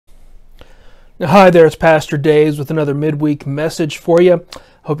Hi there, it's Pastor Daves with another midweek message for you.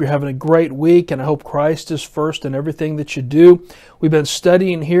 Hope you're having a great week, and I hope Christ is first in everything that you do. We've been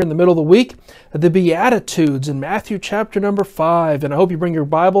studying here in the middle of the week the Beatitudes in Matthew chapter number 5, and I hope you bring your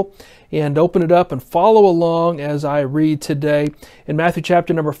Bible and open it up and follow along as I read today. In Matthew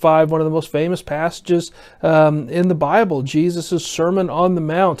chapter number 5, one of the most famous passages in the Bible, Jesus' Sermon on the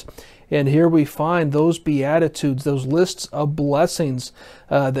Mount. And here we find those Beatitudes, those lists of blessings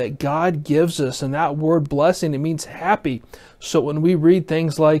that God gives us. And that word blessing, it means happy. So when we read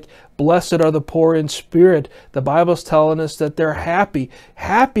things like, blessed are the poor in spirit, the Bible's telling us that they're happy.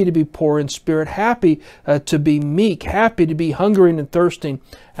 Happy to be poor in spirit, happy to be meek, happy to be hungering and thirsting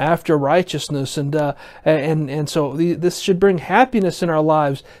after righteousness. And so this should bring happiness in our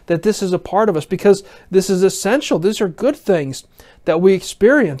lives, that this is a part of us, because this is essential. These are good things that we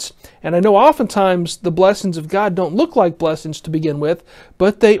experience. And I know oftentimes the blessings of God don't look like blessings to begin with,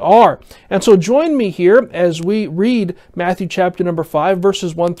 but they are. And so join me here as we read Matthew chapter number 5,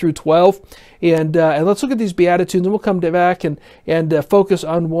 verses 1 through 12. And let's look at these Beatitudes, and we'll come back and focus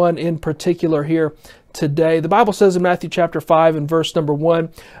on one in particular here today. The Bible says in Matthew chapter 5 and verse number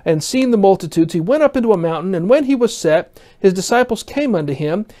 1, "And seeing the multitudes, he went up into a mountain, and when he was set, his disciples came unto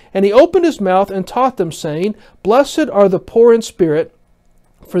him, and he opened his mouth and taught them, saying, Blessed are the poor in spirit,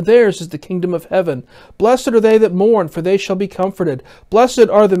 for theirs is the kingdom of heaven. Blessed are they that mourn, for they shall be comforted. Blessed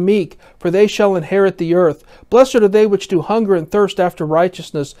are the meek, for they shall inherit the earth. Blessed are they which do hunger and thirst after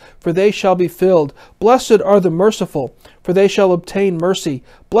righteousness, for they shall be filled. Blessed are the merciful, for they shall obtain mercy.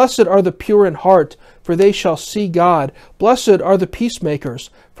 Blessed are the pure in heart, for they shall see God. Blessed are the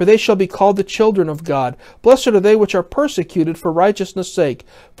peacemakers, for they shall be called the children of God. Blessed are they which are persecuted for righteousness' sake,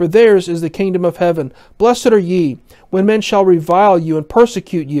 for theirs is the kingdom of heaven. Blessed are ye, when men shall revile you and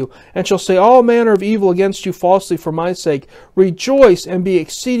persecute you, and shall say all manner of evil against you falsely for my sake. Rejoice and be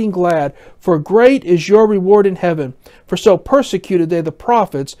exceeding glad, for great is your reward in heaven. For so persecuted they the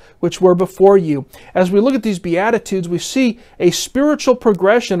prophets which were before you." As we look at these Beatitudes, we see a spiritual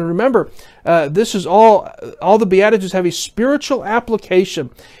progression. And remember, this is all the Beatitudes have a spiritual application.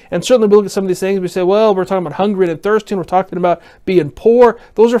 And certainly we look at some of these things, we say, well, we're talking about hungry and thirsty, we're talking about being poor.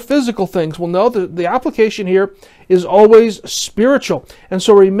 Those are physical things. Well, no, the application here is always spiritual. And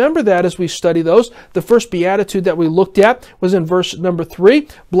so remember that as we study those. The first Beatitude that we looked at was in verse number 3,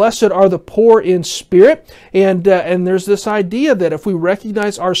 "Blessed are the poor in spirit." And there's this idea that if we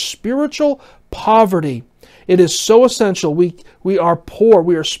recognize our spiritual poverty, it is so essential. We are poor.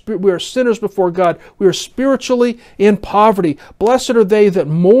 We are sinners before God. We are spiritually in poverty. Blessed are they that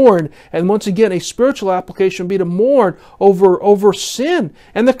mourn. And once again, a spiritual application would be to mourn over sin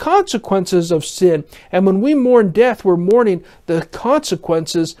and the consequences of sin. And when we mourn death, we're mourning the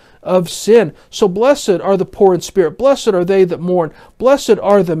consequences of sin. So blessed are the poor in spirit. Blessed are they that mourn. Blessed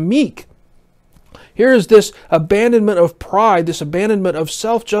are the meek. Here is this abandonment of pride, this abandonment of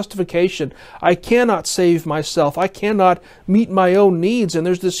self-justification. I cannot save myself. I cannot meet my own needs. And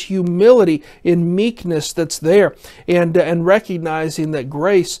there's this humility in meekness that's there. And recognizing that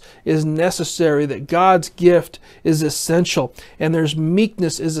grace is necessary, that God's gift is essential. And there's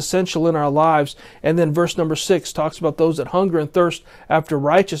meekness is essential in our lives. And then verse number 6 talks about those that hunger and thirst after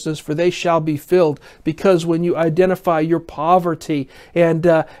righteousness, for they shall be filled. Because when you identify your poverty and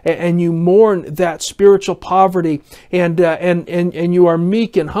you mourn that spiritual poverty, and you are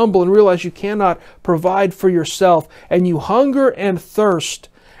meek and humble and realize you cannot provide for yourself, and you hunger and thirst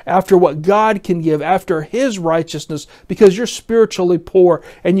after what God can give, after His righteousness, because you're spiritually poor,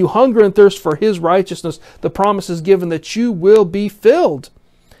 and you hunger and thirst for His righteousness, the promise is given that you will be filled.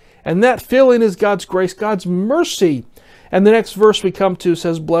 And that filling is God's grace, God's mercy. And the next verse we come to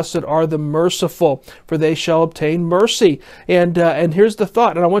says, "Blessed are the merciful, for they shall obtain mercy." And here's the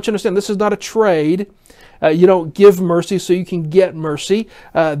thought, and I want you to understand, this is not a trade. You don't give mercy so you can get mercy.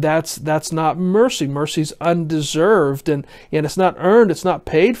 That's not mercy. Mercy's undeserved, and it's not earned. It's not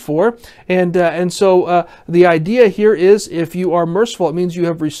paid for. And so the idea here is, if you are merciful, it means you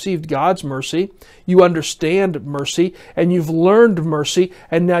have received God's mercy. You understand mercy, and you've learned mercy,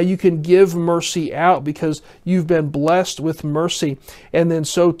 and now you can give mercy out because you've been blessed with mercy. And then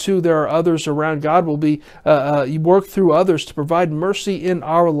so too there are others around. God will be you work through others to provide mercy in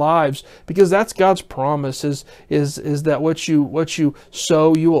our lives, because that's God's promise. Is that what you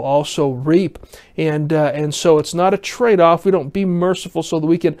sow, you will also reap. And so it's not a trade-off. We don't be merciful so that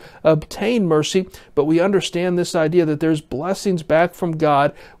we can obtain mercy, but we understand this idea that there's blessings back from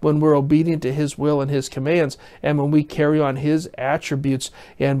God when we're obedient to His will and His commands, and when we carry on His attributes.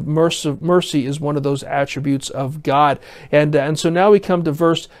 And mercy is one of those attributes of God. And so now we come to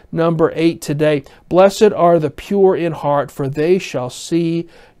verse number 8 today. Blessed are the pure in heart, for they shall see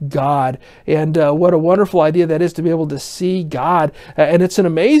God. And what a wonderful idea that is, to be able to see God. And it's an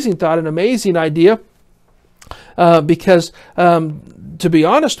amazing thought, an amazing idea, because to be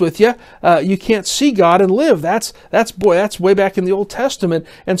honest with you, you can't see God and live. That's way back in the Old Testament.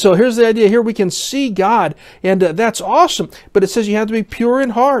 And so here's the idea. Here we can see God, and that's awesome. But it says you have to be pure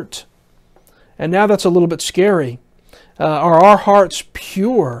in heart. And now that's a little bit scary. Are our hearts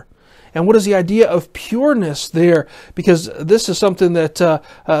pure? And what is the idea of pureness there? Because this is something that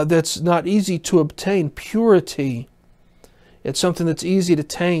that's not easy to obtain. Purity. It's something that's easy to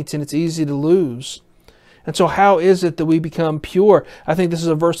taint and it's easy to lose. And so how is it that we become pure? I think this is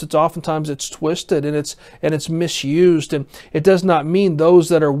a verse that's oftentimes it's twisted and it's misused. And it does not mean those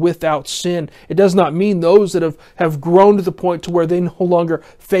that are without sin. It does not mean those that have grown to the point to where they no longer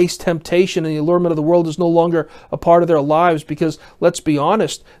face temptation and the allurement of the world is no longer a part of their lives. Because let's be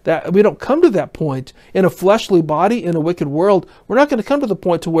honest, that we don't come to that point. In a fleshly body, in a wicked world, we're not going to come to the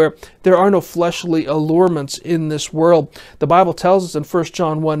point to where there are no fleshly allurements in this world. The Bible tells us in 1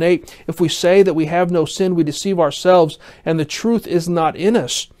 John 1:8, if we say that we have no sin, we deceive ourselves, and the truth is not in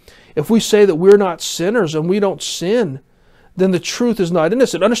us. If we say that we're not sinners and we don't sin, then the truth is not in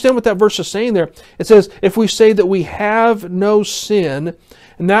us. And understand what that verse is saying there. It says, if we say that we have no sin,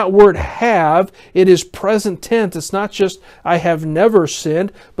 and that word have, it is present tense. It's not just I have never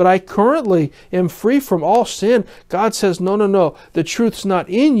sinned, but I currently am free from all sin. God says, no. The truth's not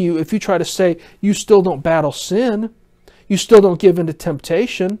in you if you try to say you still don't battle sin. You still don't give in to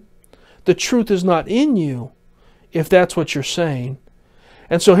temptation. The truth is not in you, if that's what you're saying.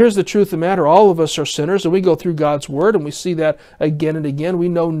 And so here's the truth of the matter. All of us are sinners, and we go through God's Word, and we see that again and again. We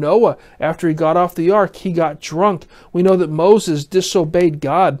know Noah, after he got off the ark, he got drunk. We know that Moses disobeyed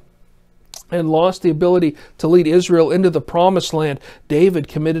God and lost the ability to lead Israel into the promised land. David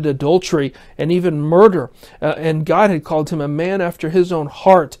committed adultery and even murder, and God had called him a man after His own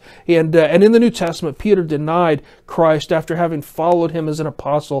heart. And in the New Testament, Peter denied Christ after having followed Him as an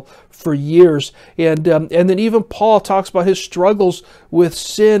apostle for years. And then even Paul talks about his struggles with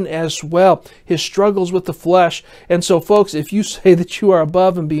sin as well, his struggles with the flesh. And so, folks, if you say that you are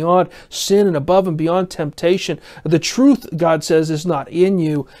above and beyond sin and above and beyond temptation, the truth, God says, is not in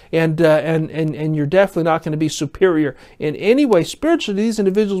you, and you're definitely not going to be superior in any way spiritually to these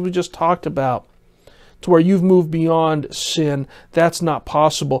individuals we just talked about, to where you've moved beyond sin. That's not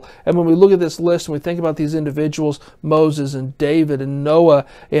possible. And when we look at this list and we think about these individuals, Moses and David and Noah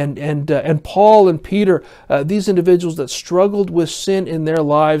and Paul and Peter, these individuals that struggled with sin in their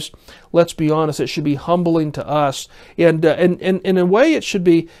lives, let's be honest, it should be humbling to us. And in a way it should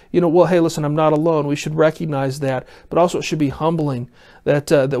be, well, hey, listen, I'm not alone. We should recognize that. But also it should be humbling that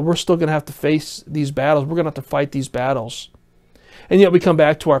we're still going to have to face these battles. We're going to have to fight these battles. And yet we come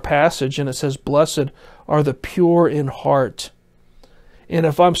back to our passage and it says, blessed are the pure in heart. And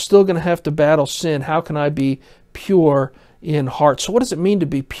if I'm still going to have to battle sin, how can I be pure in heart? So what does it mean to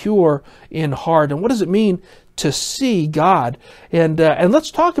be pure in heart? And what does it mean to see God? And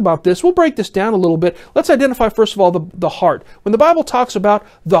let's talk about this. We'll break this down a little bit. Let's identify, first of all, the heart. When the Bible talks about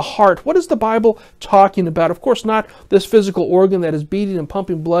the heart, what is the Bible talking about? Of course, not this physical organ that is beating and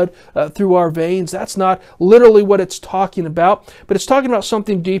pumping blood through our veins. That's not literally what it's talking about, but it's talking about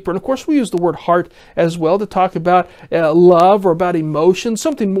something deeper. And of course, we use the word heart as well to talk about love or about emotion,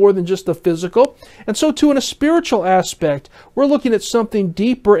 something more than just the physical. And so too, in a spiritual aspect, we're looking at something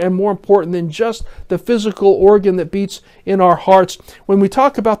deeper and more important than just the physical organ that beats in our hearts. When we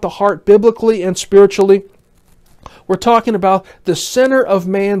talk about the heart biblically and spiritually, we're talking about the center of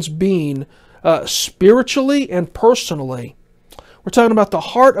man's being spiritually and personally. We're talking about the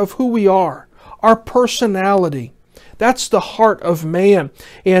heart of who we are, our personality. That's the heart of man.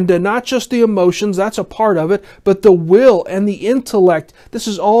 And not just the emotions, that's a part of it, but the will and the intellect. This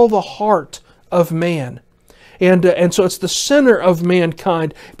is all the heart of man. And so it's the center of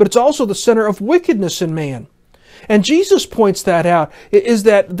mankind, but it's also the center of wickedness in man. And Jesus points that out, is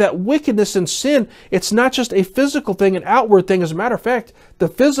that wickedness and sin, it's not just a physical thing, an outward thing. As a matter of fact, the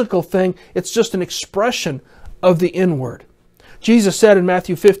physical thing, it's just an expression of the inward. Jesus said in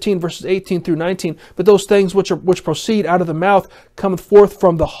Matthew 15, verses 18 through 19, "But those things which proceed out of the mouth cometh forth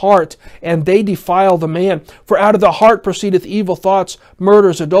from the heart, and they defile the man. For out of the heart proceedeth evil thoughts,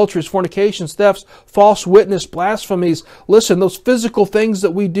 murders, adulteries, fornications, thefts, false witness, blasphemies." Listen, those physical things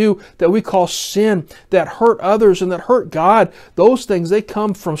that we do that we call sin, that hurt others and that hurt God, those things, they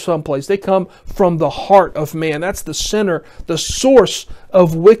come from someplace. They come from the heart of man. That's the center, the source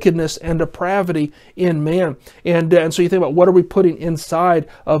of wickedness and depravity in man. And so you think about, what are we putting inside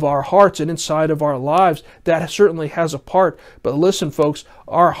of our hearts and inside of our lives? That certainly has a part. But listen, folks,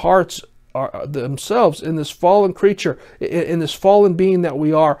 our hearts are themselves, in this fallen creature, in this fallen being that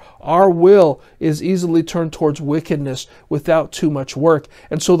we are, our will is easily turned towards wickedness without too much work.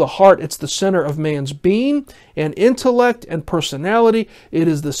 And so the heart, it's the center of man's being and intellect and personality. It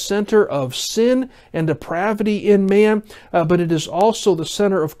is the center of sin and depravity in man, but it is also the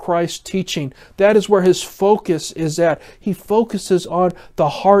center of Christ's teaching. That is where his focus is at. He focuses on the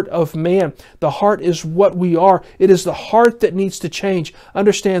heart of man. The heart is what we are. It is the heart that needs to change.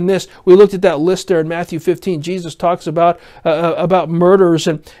 Understand this. We looked at that list there in Matthew 15. Jesus talks about murders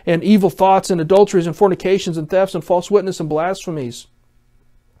and evil thoughts and adulteries and fornications and thefts and false witness and blasphemies.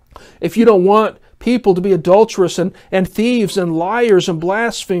 If you don't want people to be adulterous and thieves and liars and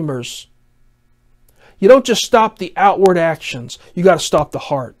blasphemers, you don't just stop the outward actions. You got to stop the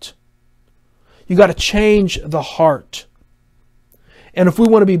heart. You got to change the heart. And if we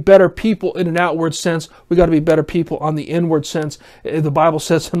want to be better people in an outward sense, we got to be better people on the inward sense. The Bible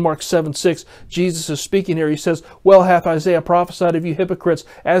says in Mark 7:6, Jesus is speaking here. He says, "Well hath Isaiah prophesied of you hypocrites,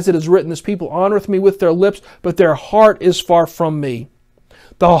 as it is written, this people honoreth me with their lips, but their heart is far from me."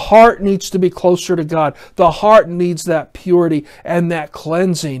 The heart needs to be closer to God. The heart needs that purity and that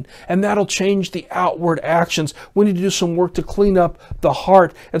cleansing, and that'll change the outward actions. We need to do some work to clean up the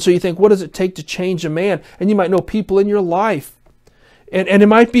heart. And so you think, what does it take to change a man? And you might know people in your life. And it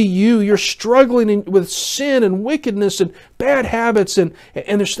might be you're struggling with sin and wickedness and bad habits, and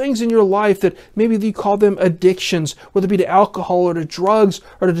there's things in your life that maybe you call them addictions, whether it be to alcohol or to drugs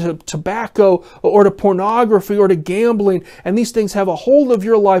or to tobacco or to pornography or to gambling, and these things have a hold of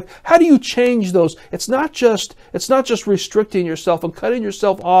your life. How do you change those? It's not just restricting yourself and cutting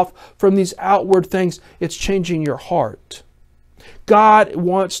yourself off from these outward things. It's changing your heart. God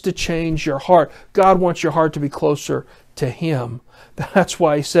wants to change your heart. God wants your heart to be closer to Him. That's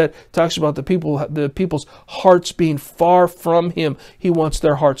why He talks about the people's hearts being far from Him. He wants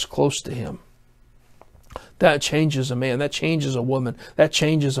their hearts close to Him. That changes a man. That changes a woman. That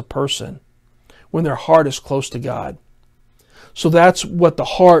changes a person when their heart is close to God. So that's what the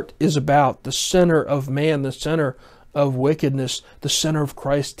heart is about. The center of man, the center of wickedness, the center of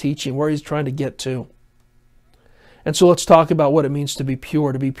Christ's teaching, where He's trying to get to. And so let's talk about what it means to be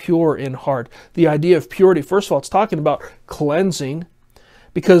pure in heart. The idea of purity, first of all, it's talking about cleansing,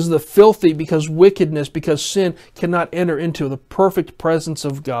 because wickedness, because sin cannot enter into the perfect presence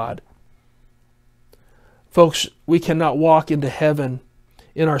of God. Folks, we cannot walk into heaven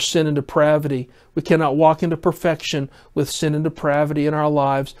in our sin and depravity. We cannot walk into perfection with sin and depravity in our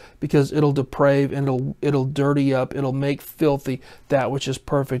lives, because it'll deprave and it'll dirty up, it'll make filthy that which is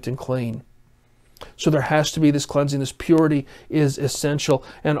perfect and clean. So there has to be this cleansing. This purity is essential.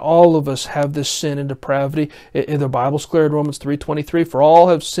 And all of us have this sin and depravity. In the Bible's clear in Romans 3:23, "For all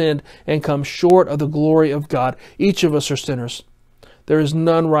have sinned and come short of the glory of God." Each of us are sinners. There is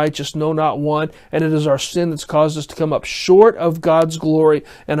none righteous, no, not one. And it is our sin that's caused us to come up short of God's glory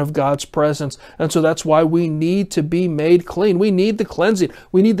and of God's presence. And so that's why we need to be made clean. We need the cleansing.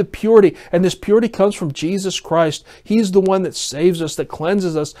 We need the purity. And this purity comes from Jesus Christ. He's the one that saves us, that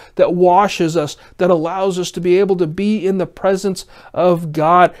cleanses us, that washes us, that allows us to be able to be in the presence of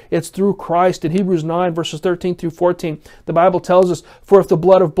God. It's through Christ. In Hebrews 9, verses 13 through 14, the Bible tells us, "For if the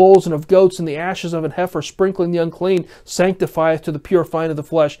blood of bulls and of goats and the ashes of an heifer sprinkling the unclean sanctifieth to the purifying of the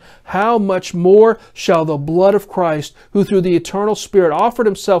flesh, how much more shall the blood of Christ, who through the eternal Spirit offered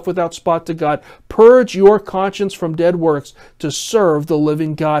Himself without spot to God, purge your conscience from dead works to serve the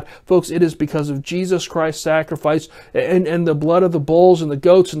living God." Folks, it is because of Jesus Christ's sacrifice and the blood of the bulls and the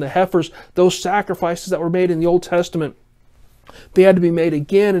goats and the heifers, those sacrifices that were made in the Old Testament. They had to be made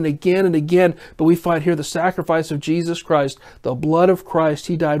again and again and again. But we find here the sacrifice of Jesus Christ, the blood of Christ.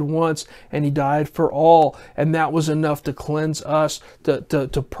 He died once and He died for all. And that was enough to cleanse us,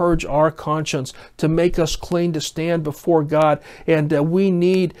 to purge our conscience, to make us clean, to stand before God. And we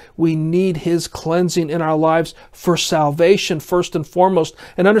need His cleansing in our lives for salvation first and foremost.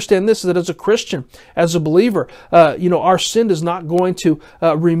 And understand this, that as a Christian, as a believer, our sin is not going to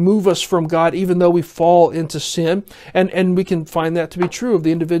remove us from God, even though we fall into sin. And we can can find that to be true of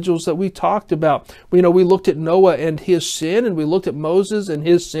the individuals that we talked about. We looked at Noah and his sin, and we looked at Moses and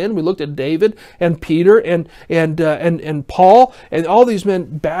his sin. We looked at David and Peter and Paul, and all these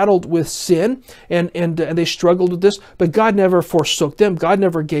men battled with sin, and they struggled with this. But God never forsook them. God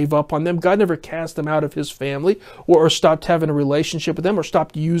never gave up on them. God never cast them out of His family, or stopped having a relationship with them, or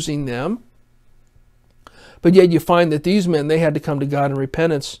stopped using them. But yet you find that these men, they had to come to God in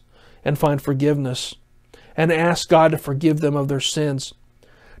repentance and find forgiveness and ask God to forgive them of their sins.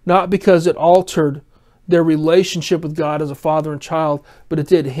 Not because it altered their relationship with God as a father and child, but it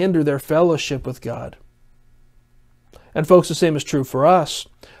did hinder their fellowship with God. And folks, the same is true for us.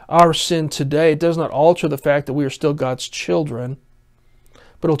 Our sin today does not alter the fact that we are still God's children,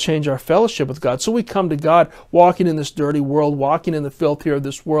 but it'll change our fellowship with God. So we come to God walking in this dirty world, walking in the filth here of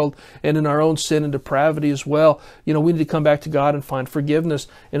this world, and in our own sin and depravity as well. We need to come back to God and find forgiveness.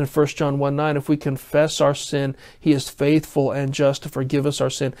 And in 1 John 1:9, if we confess our sin, He is faithful and just to forgive us our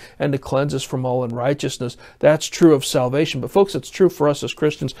sin and to cleanse us from all unrighteousness. That's true of salvation. But folks, it's true for us as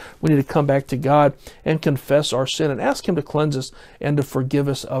Christians. We need to come back to God and confess our sin and ask Him to cleanse us and to forgive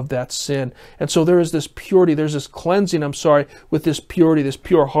us of that sin. And so there is this purity, there's this cleansing, with this purity, this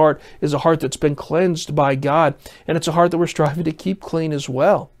pure heart is a heart that's been cleansed by God, and it's a heart that we're striving to keep clean as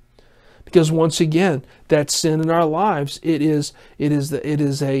well. Because once again, that sin in our lives, it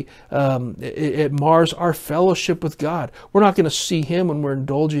mars our fellowship with God. We're not going to see Him when we're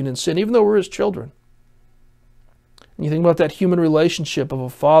indulging in sin, even though we're His children. And you think about that human relationship of a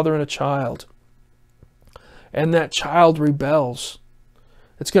father and a child, and that child rebels.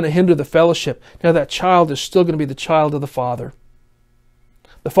 It's going to hinder the fellowship. Now that child is still going to be the child of the father.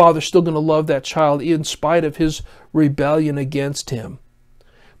 The father's still going to love that child in spite of his rebellion against him.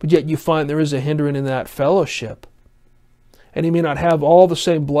 But yet you find there is a hindrance in that fellowship. And he may not have all the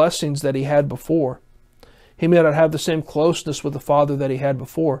same blessings that he had before. He may not have the same closeness with the Father that he had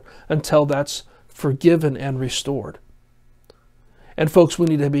before until that's forgiven and restored. And folks, we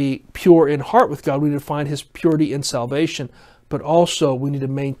need to be pure in heart with God. We need to find His purity in salvation. But also, we need to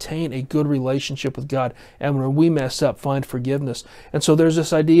maintain a good relationship with God. And when we mess up, find forgiveness. And so there's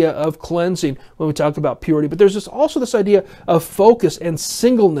this idea of cleansing when we talk about purity. But there's also this idea of focus and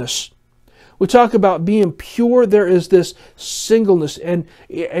singleness. We talk about being pure. There is this singleness. And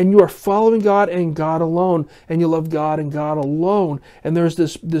you are following God and God alone. And you love God and God alone. And there's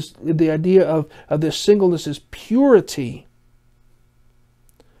the idea of this singleness is purity.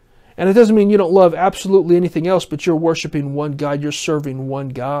 And it doesn't mean you don't love absolutely anything else, but you're worshiping one God, you're serving one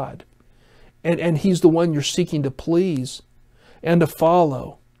God. And He's the one you're seeking to please and to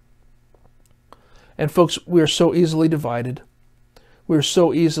follow. And folks, we are so easily divided. We're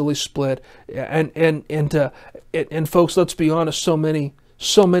so easily split. And folks, let's be honest, so many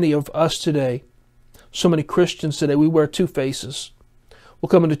of us today, so many Christians today, we wear two faces. We'll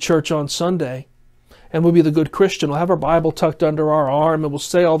come into church on Sunday, and we'll be the good Christian. We'll have our Bible tucked under our arm, and we'll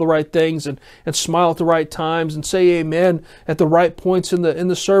say all the right things and smile at the right times and say amen at the right points in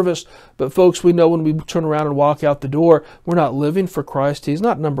the service. But folks, we know when we turn around and walk out the door, we're not living for Christ. He's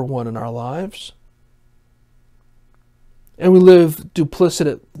not number one in our lives. And we live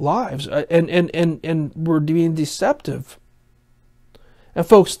duplicitous lives, and we're being deceptive. And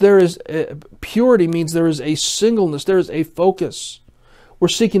folks, purity means there is a singleness, there is a focus. We're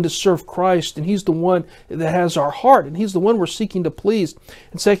seeking to serve Christ, and He's the one that has our heart, and He's the one we're seeking to please.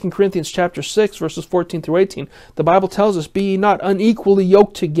 In 2 Corinthians chapter 6, verses 14 through 18, the Bible tells us, "Be ye not unequally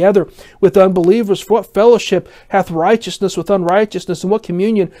yoked together with unbelievers, for what fellowship hath righteousness with unrighteousness, and what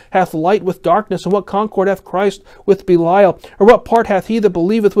communion hath light with darkness, and what concord hath Christ with Belial? Or what part hath he that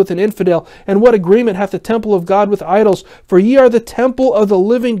believeth with an infidel? And what agreement hath the temple of God with idols? For ye are the temple of the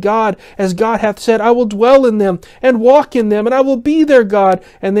living God, as God hath said, I will dwell in them, and walk in them, and I will be their God,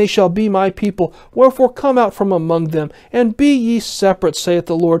 and they shall be my people. Wherefore come out from among them, and be ye separate, saith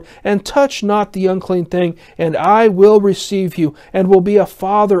the Lord, and touch not the unclean thing, and I will receive you, and will be a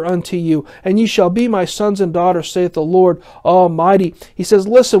father unto you, and ye shall be my sons and daughters, saith the Lord Almighty." He says,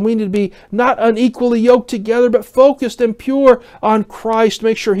 listen, we need to be not unequally yoked together, but focused and pure on Christ.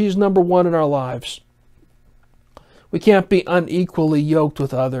 Make sure He's number one in our lives. We can't be unequally yoked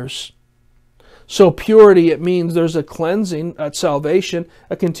with others. So purity, it means there's a cleansing at salvation,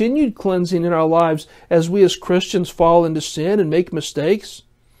 a continued cleansing in our lives as we as Christians fall into sin and make mistakes.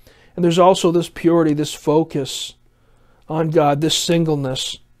 And there's also this purity, this focus on God, this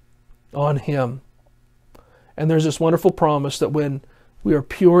singleness on Him. And there's this wonderful promise that when we are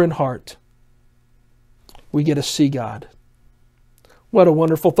pure in heart, we get to see God. What a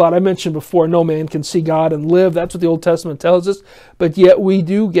wonderful thought. I mentioned before, no man can see God and live. That's what the Old Testament tells us. But yet we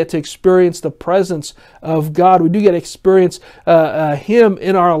do get to experience the presence of God. We do get to experience Him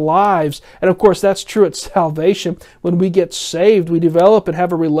in our lives. And of course, that's true at salvation. When we get saved, we develop and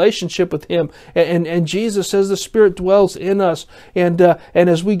have a relationship with Him. And Jesus says the Spirit dwells in us. And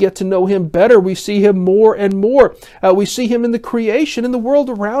as we get to know Him better, we see Him more and more. We see Him in the creation, in the world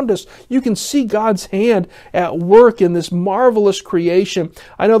around us. You can see God's hand at work in this marvelous creation.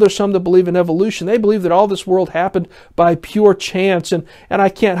 I know there's some that believe in evolution. They believe that all this world happened by pure chance, and I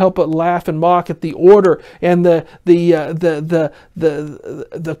can't help but laugh and mock at the order and the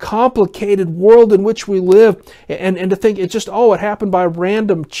complicated world in which we live, and to think it happened by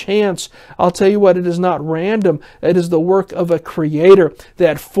random chance. I'll tell you what, it is not random. It is the work of a Creator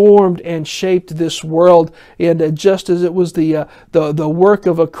that formed and shaped this world, and just as it was the work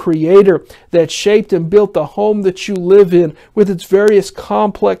of a Creator that shaped and built the home that you live in with its various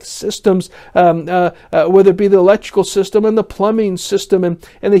complex systems, whether it be the electrical system and the plumbing system and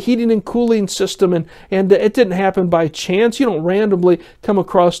the heating and cooling system, and it didn't happen by chance. You don't randomly come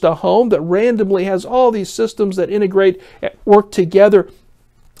across a home that randomly has all these systems that integrate, work together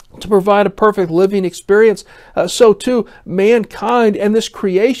to provide a perfect living experience. So too, mankind and this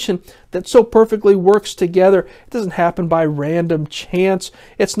creation that so perfectly works together. It doesn't happen by random chance.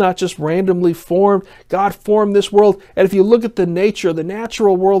 It's not just randomly formed. God formed this world. And if you look at the nature, the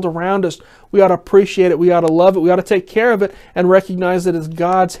natural world around us, we ought to appreciate it. We ought to love it. We ought to take care of it and recognize that it's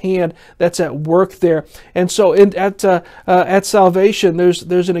God's hand that's at work there. And so at salvation,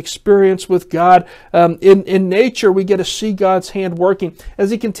 there's an experience with God. In nature, we get to see God's hand working as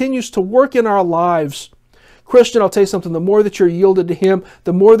He continues to work in our lives. Christian, I'll tell you something, the more that you're yielded to Him,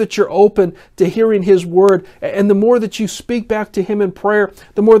 the more that you're open to hearing His Word, and the more that you speak back to Him in prayer,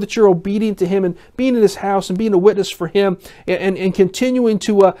 the more that you're obedient to Him and being in His house and being a witness for Him and continuing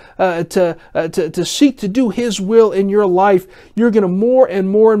to seek to do His will in your life, you're going to more and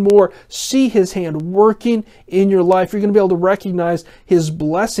more see His hand working in your life. You're going to be able to recognize His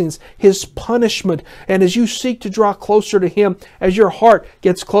blessings, His punishment, and as you seek to draw closer to Him, as your heart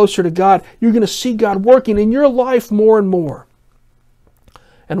gets closer to God, you're going to see God working in your life more and more.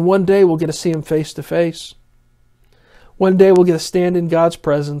 And one day we'll get to see Him face to face. One day we'll get to stand in God's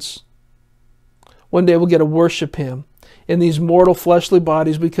presence. One day we'll get to worship Him. In these mortal fleshly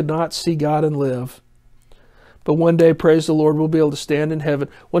bodies we could not see God and live. But one day, praise the Lord, we'll be able to stand in heaven.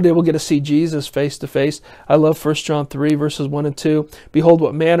 One day we'll get to see Jesus face to face. I love 1 John 3, verses 1 and 2. Behold,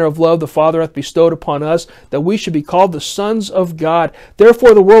 what manner of love the Father hath bestowed upon us, that we should be called the sons of God.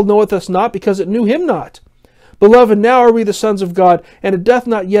 Therefore the world knoweth us not, because it knew Him not. Beloved, now are we the sons of God, and it doth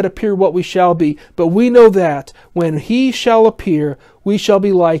not yet appear what we shall be. But we know that when He shall appear, we shall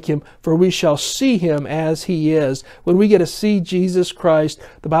be like Him, for we shall see Him as He is. When we get to see Jesus Christ,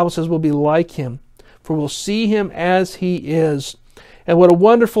 the Bible says we'll be like Him, for we'll see Him as He is. And what a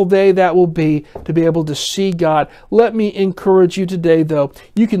wonderful day that will be to be able to see God. Let me encourage you today, though.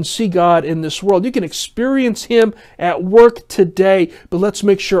 You can see God in this world. You can experience Him at work today, but let's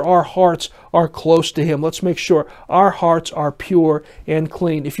make sure our hearts are close to Him. Let's make sure our hearts are pure and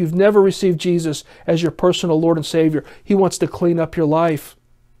clean. If you've never received Jesus as your personal Lord and Savior, He wants to clean up your life.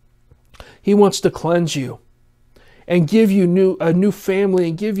 He wants to cleanse you and give you a new family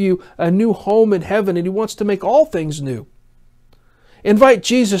and give you a new home in heaven, and He wants to make all things new. Invite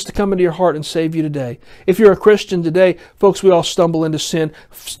Jesus to come into your heart and save you today. If you're a Christian today, folks, we all stumble into sin.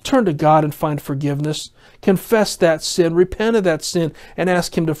 Turn to God and find forgiveness. Confess that sin, repent of that sin, and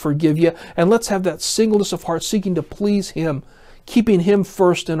ask Him to forgive you. And let's have that singleness of heart, seeking to please Him, keeping Him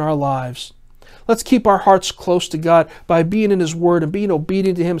first in our lives. Let's keep our hearts close to God by being in His Word and being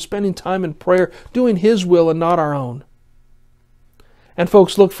obedient to Him, spending time in prayer, doing His will and not our own. And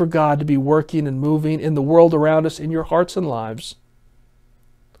folks, look for God to be working and moving in the world around us, in your hearts and lives.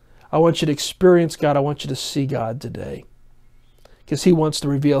 I want you to experience God. I want you to see God today, because He wants to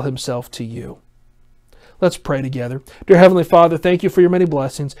reveal Himself to you. Let's pray together. Dear Heavenly Father, thank You for Your many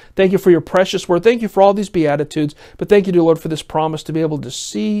blessings. Thank You for Your precious word. Thank You for all these Beatitudes. But thank You, dear Lord, for this promise to be able to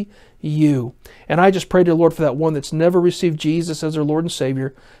see You. And I just pray, dear Lord, for that one that's never received Jesus as their Lord and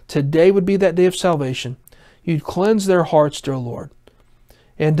Savior. Today would be that day of salvation. You'd cleanse their hearts, dear Lord,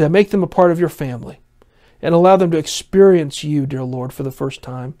 and make them a part of Your family. And allow them to experience You, dear Lord, for the first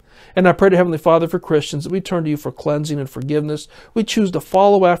time. And I pray to Heavenly Father for Christians that we turn to You for cleansing and forgiveness. We choose to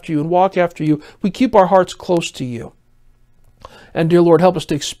follow after You and walk after You. We keep our hearts close to You. And dear Lord, help us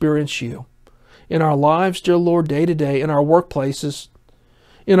to experience You in our lives, dear Lord, day to day, in our workplaces,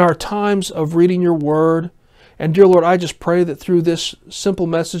 in our times of reading Your Word. And dear Lord, I just pray that through this simple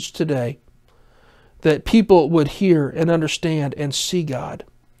message today, that people would hear and understand and see God,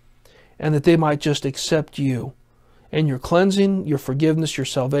 and that they might just accept you and your cleansing, your forgiveness, your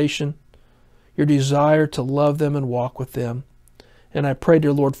salvation, your desire to love them and walk with them. And I pray,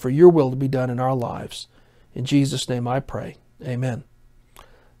 dear Lord, for your will to be done in our lives. In Jesus' name I pray. Amen.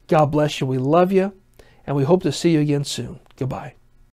 God bless you. We love you, and we hope to see you again soon. Goodbye.